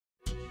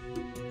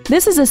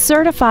This is a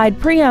certified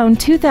pre-owned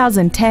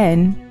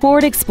 2010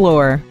 Ford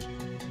Explorer.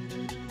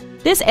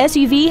 This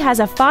SUV has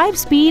a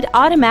 5-speed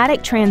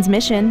automatic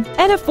transmission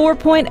and a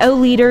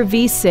 4.0-liter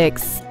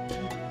V6.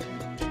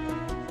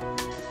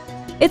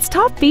 Its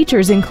top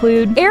features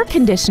include air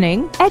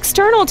conditioning,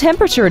 external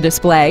temperature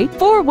display,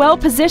 4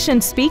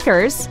 well-positioned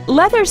speakers,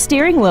 leather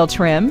steering wheel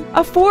trim,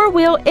 a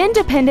 4-wheel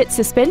independent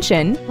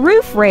suspension,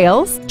 roof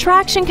rails,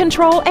 traction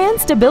control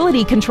and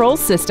stability control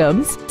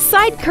systems,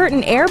 side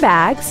curtain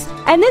airbags,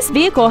 and this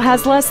vehicle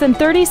has less than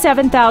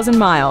 37,000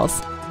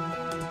 miles.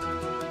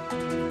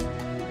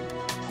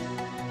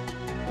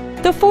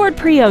 The Ford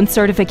Pre-Owned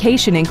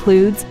certification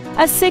includes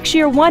a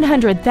 6-year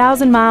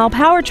 100,000-mile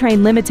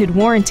powertrain limited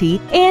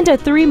warranty and a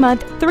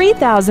 3-month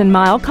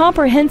 3,000-mile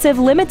comprehensive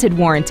limited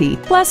warranty,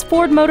 plus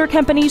Ford Motor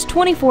Company's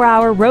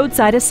 24-hour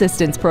roadside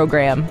assistance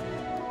program.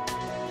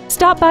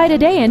 Stop by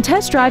today and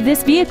test drive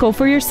this vehicle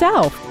for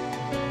yourself.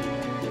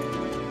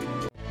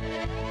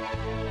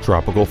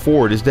 Tropical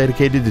Ford is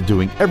dedicated to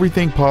doing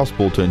everything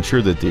possible to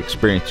ensure that the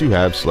experience you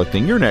have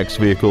selecting your next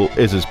vehicle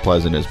is as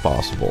pleasant as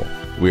possible.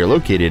 We are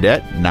located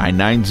at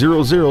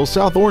 9900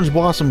 South Orange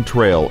Blossom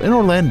Trail in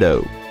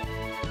Orlando.